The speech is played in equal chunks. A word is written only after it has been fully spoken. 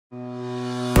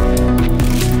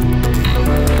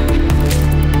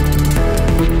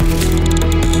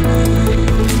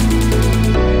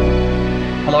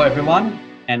Hello, everyone,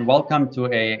 and welcome to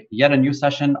yet a new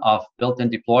session of Built and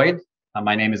Deployed.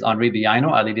 My name is Henri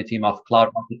Biano. I lead a team of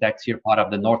cloud architects here, part of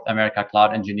the North America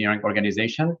Cloud Engineering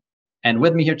Organization. And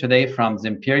with me here today from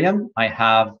Zimperium, I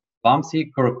have Vamsi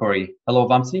Kurukuri. Hello,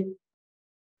 Vamsi.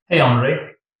 Hey,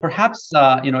 Henri. Perhaps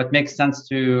it makes sense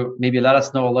to maybe let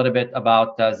us know a little bit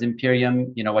about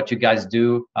Zimperium, what you guys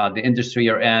do, the industry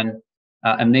you're in,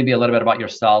 and maybe a little bit about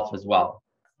yourself as well.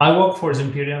 I work for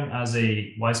Zimperium as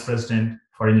a vice president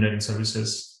for engineering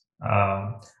services.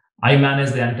 I manage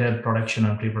the entire production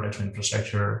and pre-production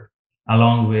infrastructure,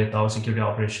 along with our security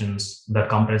operations that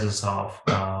comprises of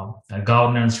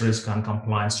governance, risk, and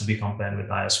compliance to be compliant with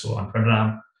ISO and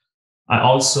FedRAMP. I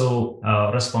also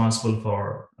responsible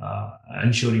for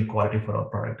ensuring quality for our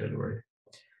product delivery.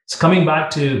 So coming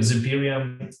back to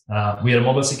Zimperium, we are a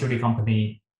mobile security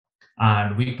company,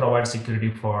 and we provide security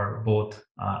for both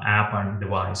app and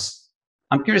device.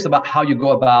 I'm curious about how you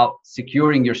go about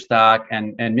securing your stack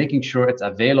and making sure it's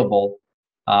available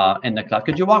in the cloud.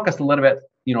 Could you walk us a little bit,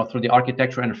 through the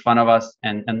architecture in front of us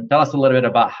and tell us a little bit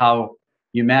about how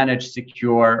you manage,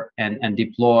 secure, and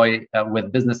deploy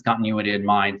with business continuity in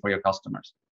mind for your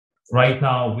customers? Right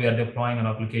now, we are deploying an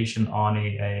application on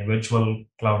a virtual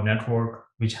cloud network,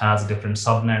 which has different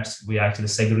subnets. We actually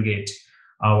segregate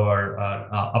our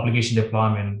application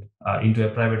deployment into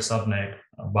a private subnet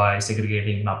by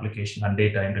segregating an application and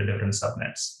data into different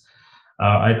subnets.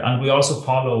 And we also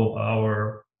follow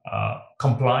our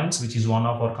compliance, which is one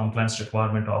of our compliance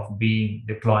requirement of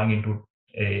deploying into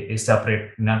a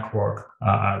separate network,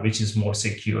 which is more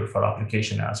secure for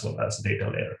application as well as data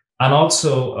layer. And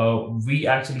also, we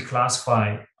actually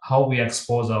classify how we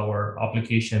expose our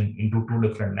application into two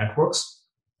different networks.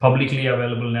 Publicly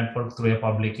available network through a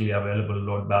publicly available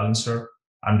load balancer,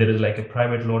 and there is like a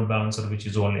private load balancer which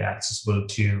is only accessible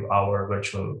to our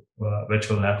virtual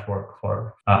network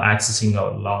for accessing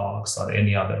our logs or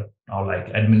any other like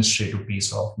administrative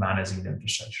piece of managing the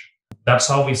infrastructure. That's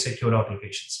how we secure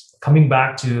applications. Coming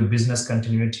back to business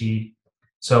continuity,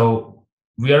 so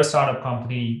we are a startup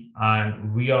company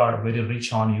and we are very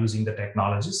rich on using the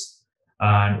technologies,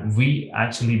 and we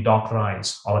actually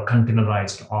Dockerize or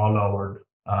containerized all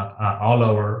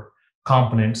our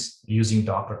components using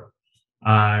Docker.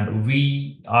 And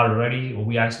we are ready,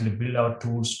 we actually build our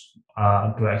tools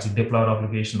to actually deploy our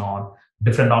application on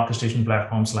different orchestration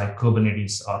platforms like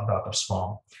Kubernetes or Docker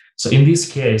Swarm. So in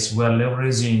this case, we're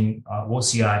leveraging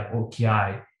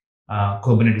OKI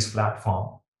Kubernetes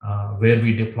platform, where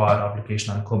we deploy our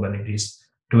application on Kubernetes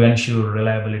to ensure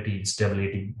reliability,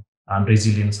 stability, and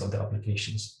resilience of the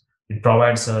applications. It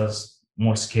provides us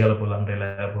more scalable and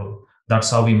reliable. That's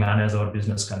how we manage our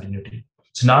business continuity.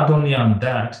 So not only on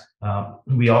that,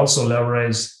 we also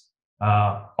leverage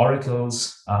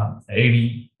Oracle's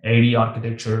AD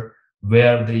architecture,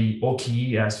 where the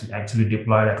OKE is actually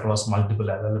deployed across multiple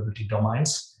availability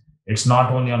domains. It's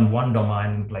not only on one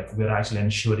domain, like we're actually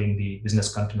ensuring the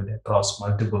business continuity across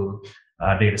multiple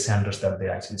data centers that they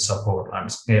actually support and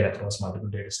scale across multiple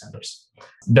data centers.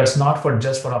 That's not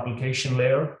just for application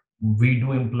layer. We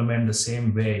do implement the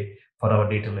same way for our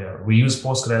data layer. We use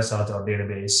Postgres as our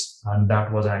database, and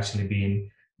that was actually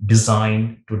being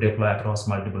designed to deploy across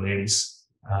multiple ADs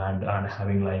and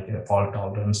having like a fault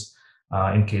tolerance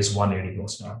in case one AD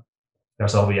goes down.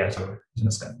 That's how we actually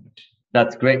business continuity.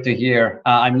 That's great to hear.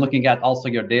 I'm looking at also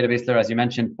your database there, as you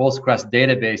mentioned, Postgres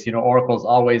database. Oracle's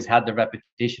always had the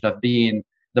reputation of being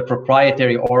the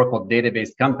proprietary Oracle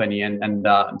database company, and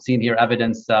I'm seeing here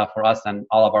evidence for us and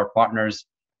all of our partners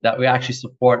that we actually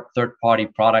support third-party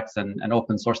products and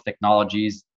open source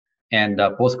technologies. And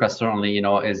Postgres certainly,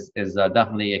 is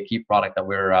definitely a key product that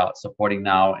we're supporting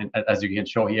now, and as you can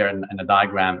show here in the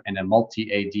diagram, in a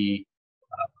multi-AD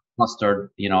clustered,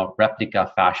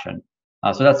 replica fashion.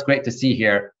 So that's great to see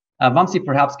here. Vamsi,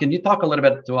 perhaps can you talk a little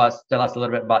bit to us, tell us a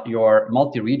little bit about your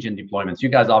multi-region deployments? You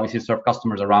guys obviously serve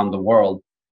customers around the world.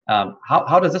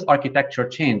 How does this architecture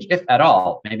change, if at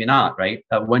all? Maybe not, right?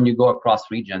 When you go across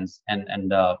regions, and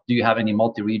do you have any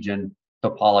multi-region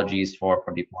topologies for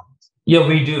deployments? Yeah,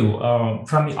 we do.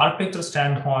 From the architecture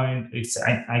standpoint, it's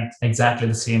exactly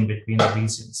the same between the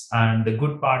regions. And the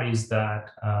good part is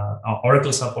that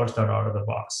Oracle supports that out of the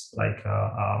box. Like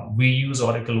we use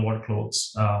Oracle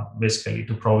workloads basically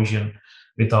to provision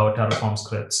with our Terraform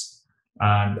scripts.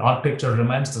 And architecture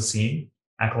remains the same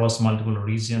across multiple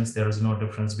regions. There is no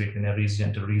difference between a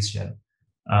region to region.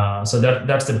 So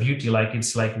that's the beauty. Like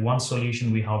it's like one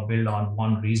solution we have built on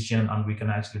one region, and we can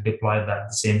actually deploy the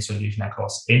same solution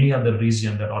across any other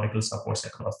region that Oracle supports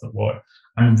across the world.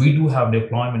 And we do have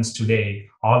deployments today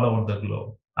all over the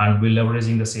globe. And we're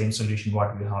leveraging the same solution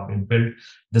what we have been built,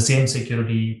 the same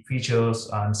security features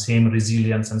and same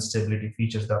resilience and stability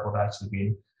features that would actually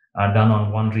be done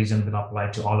on one region been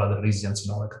applied to all other regions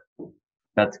in Oracle.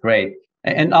 That's great.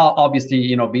 And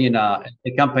obviously, being a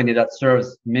company that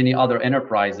serves many other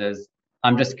enterprises,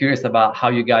 I'm just curious about how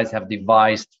you guys have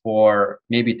devised for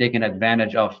maybe taking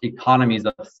advantage of economies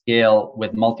of scale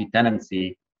with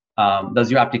multi-tenancy. Does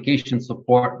your application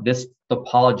support this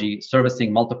topology,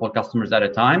 servicing multiple customers at a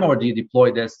time, or do you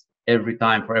deploy this every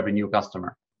time for every new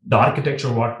customer? The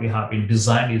architecture what we have been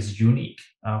designed is unique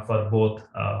for both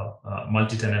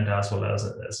multi-tenant as well as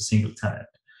a single tenant.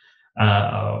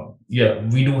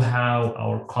 We do have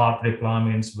our corp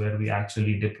deployments where we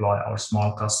actually deploy our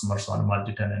small customers on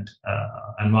multi-tenant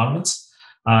environments.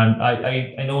 And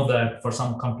I know that for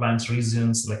some compliance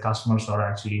reasons, like customers are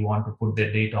actually want to put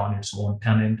their data on its own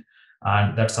tenant,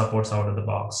 and that supports out of the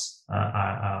box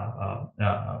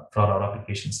for our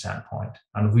application standpoint.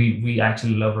 And we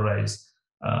actually leverage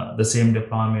the same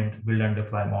deployment, build and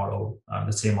deploy model,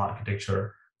 the same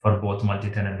architecture for both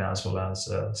multi-tenant as well as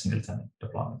single-tenant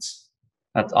deployments.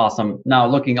 That's awesome. Now,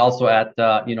 looking also at,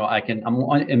 I'm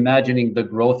imagining the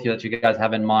growth that you guys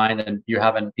have in mind, and you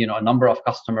have a number of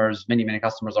customers, many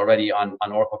customers already on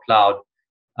Oracle Cloud.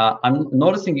 I'm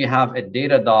noticing you have a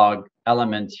Datadog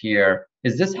element here.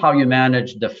 Is this how you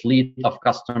manage the fleet of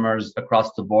customers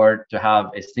across the board to have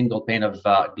a single pane of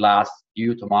glass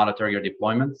view to monitor your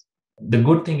deployments? The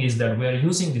good thing is that we're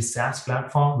using this SaaS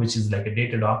platform, which is like a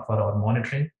Datadog for our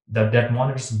monitoring, that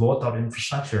monitors both our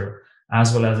infrastructure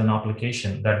as well as an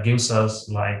application that gives us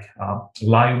like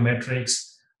live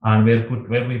metrics, and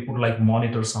where we put like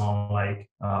monitors on like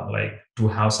to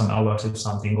have some alerts if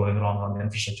something going wrong on the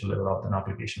infrastructure level of an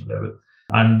application level.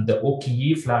 And the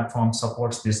OKE platform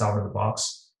supports this out of the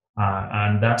box.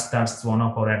 And that's one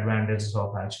of our advantages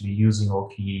of actually using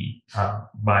OKE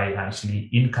by actually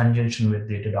in conjunction with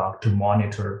Datadog to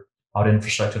monitor our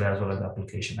infrastructure as well as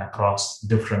application across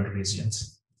different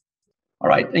regions. All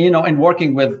right, and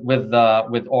working with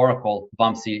Oracle,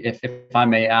 Vamsi, if I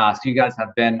may ask, you guys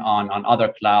have been on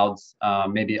other clouds,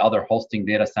 maybe other hosting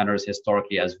data centers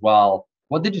historically as well.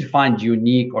 What did you find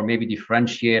unique or maybe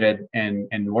differentiated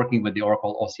in working with the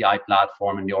Oracle OCI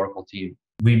platform and the Oracle team?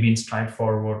 We've been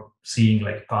straightforward seeing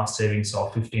like cost savings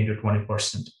of 15 to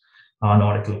 20% on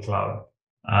Oracle Cloud.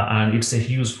 And it's a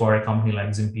huge for a company like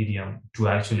Zimperium to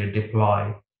actually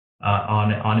deploy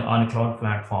on a cloud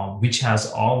platform, which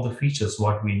has all the features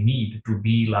what we need to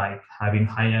be like having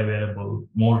high available,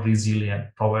 more resilient,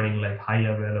 providing like high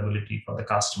availability for the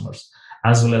customers,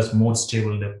 as well as more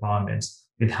stable deployments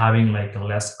with having like a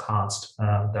less cost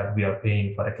that we are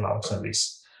paying for a cloud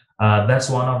service. That's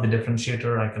one of the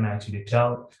differentiator I can actually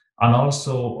tell. And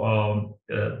also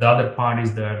the other part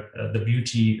is that the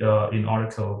beauty in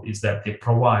Oracle is that they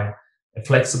provide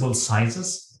flexible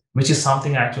sizes, which is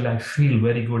something actually I feel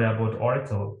very good about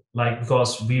Oracle, like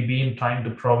because we've been trying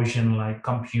to provision like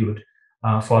compute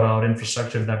for our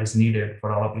infrastructure that is needed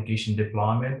for our application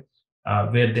deployment,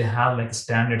 where they have like a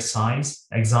standard size.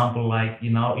 Example, like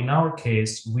in our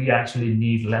case, we actually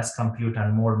need less compute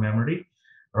and more memory,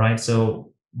 right?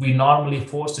 So we normally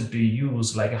forced it to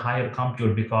use like a higher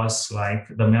compute because like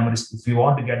the memory, if we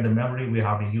want to get the memory, we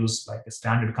have to use like a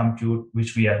standard compute,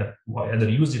 which we either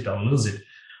use it or lose it.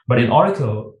 But in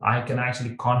Oracle, I can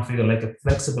actually configure like a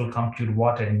flexible compute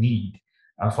what I need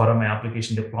for my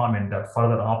application deployment that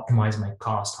further optimize my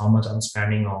cost, how much I'm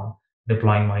spending on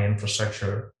deploying my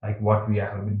infrastructure, like what we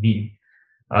have in need.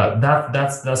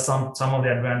 That's some of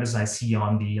the advantages I see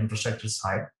on the infrastructure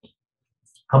side.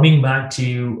 Coming back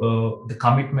to the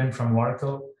commitment from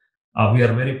Oracle, we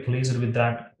are very pleased with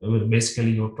that.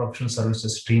 Basically, your professional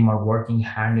services team are working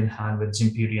hand in hand with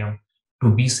Zimperium to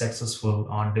be successful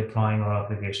on deploying our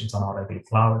applications on Oracle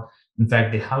Cloud. In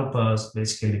fact, they help us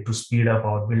basically to speed up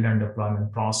our build and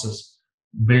deployment process,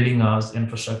 building us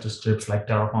infrastructure scripts like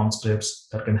Terraform scripts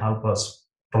that can help us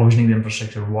provisioning the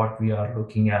infrastructure, what we are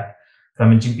looking at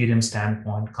from a Zimperium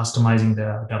standpoint, customizing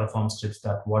the Terraform scripts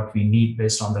that what we need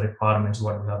based on the requirements,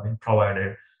 what we have been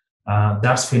provided.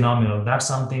 That's phenomenal. That's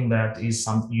something that is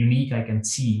some unique I can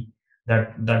see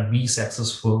that be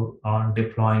successful on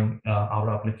deploying our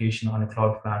application on a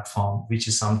cloud platform, which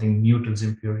is something new to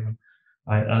Zimperium.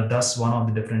 That's one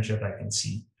of the differentiators I can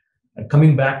see.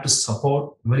 Coming back to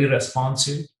support, very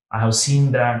responsive. I have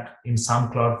seen that in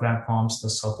some cloud platforms, the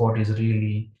support is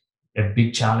really a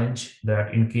big challenge,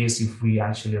 that in case if we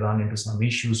actually run into some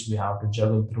issues, we have to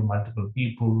juggle through multiple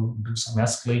people, do some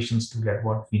escalations to get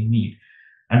what we need.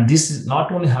 And this is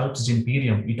not only helps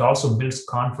Zimperium, it also builds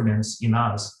confidence in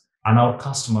us and our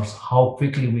customers, how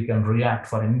quickly we can react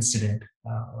for an incident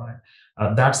right?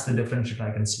 That's the difference that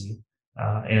I can see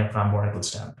from Oracle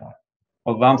standpoint.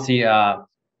 Well, Vamsi,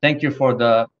 thank you for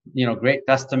the great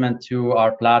testament to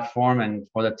our platform and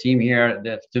for the team here.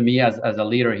 To me, as a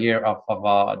leader here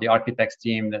of the architects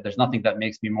team, that there's nothing that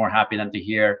makes me more happy than to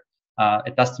hear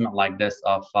a testament like this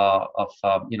of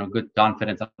good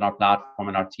confidence in our platform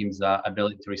and our team's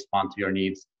ability to respond to your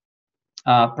needs.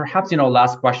 Perhaps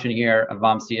last question here,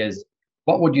 Vamsi, is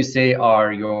what would you say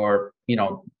are your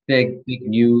big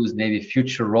news, maybe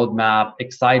future roadmap,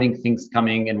 exciting things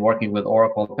coming and working with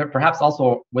Oracle, perhaps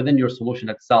also within your solution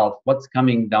itself? What's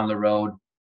coming down the road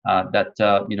that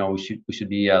we should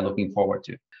be looking forward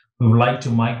to? We would like to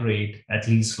migrate at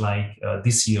least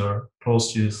this year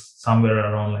close to somewhere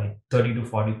around 30 to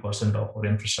 40% of our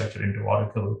infrastructure into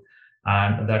Oracle,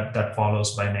 and that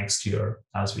follows by next year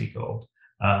as we go.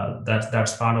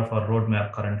 That's part of our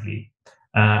roadmap currently.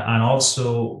 And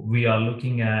also, we are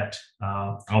looking at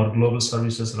our global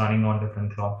services running on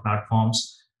different cloud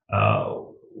platforms.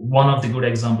 One of the good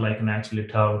examples I can actually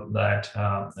tell that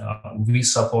we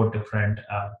support different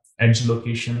edge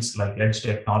locations like edge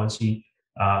technology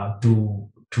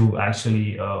to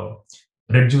actually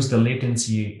reduce the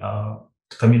latency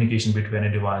communication between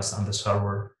a device and the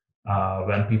server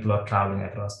when people are traveling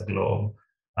across the globe.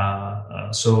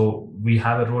 So we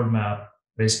have a roadmap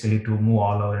basically to move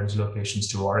all our edge locations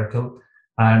to Oracle.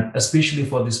 And especially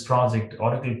for this project,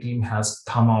 Oracle team has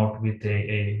come out with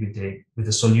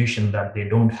a solution that they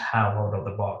don't have out of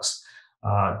the box.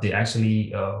 They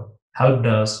actually helped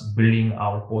us building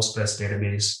our Postgres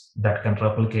database that can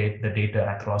replicate the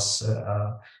data across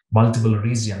multiple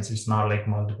regions. It's not like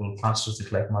multiple clusters,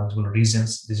 it's like multiple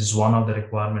regions. This is one of the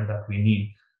requirements that we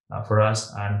need for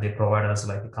us, and they provide us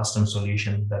a custom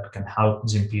solution that can help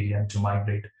Zimperium to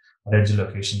migrate edge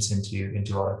locations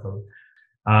into Oracle.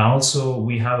 Also,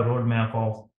 we have a roadmap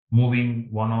of moving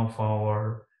one of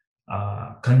our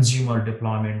consumer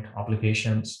deployment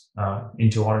applications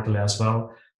into Oracle as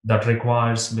well. That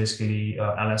requires basically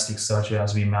Elasticsearch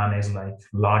as we manage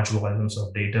large volumes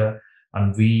of data,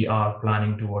 and we are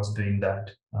planning towards doing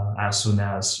that as soon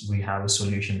as we have a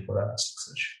solution for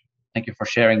Elasticsearch. Thank you for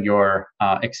sharing your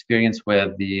experience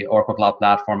with the Oracle Cloud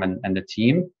Platform and the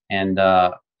team. And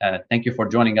thank you for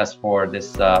joining us for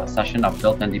this session of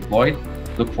Built and Deployed.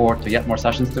 Look forward to yet more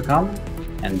sessions to come.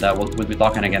 And we'll be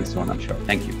talking again soon, I'm sure.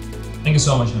 Thank you. Thank you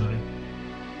so much, Henry.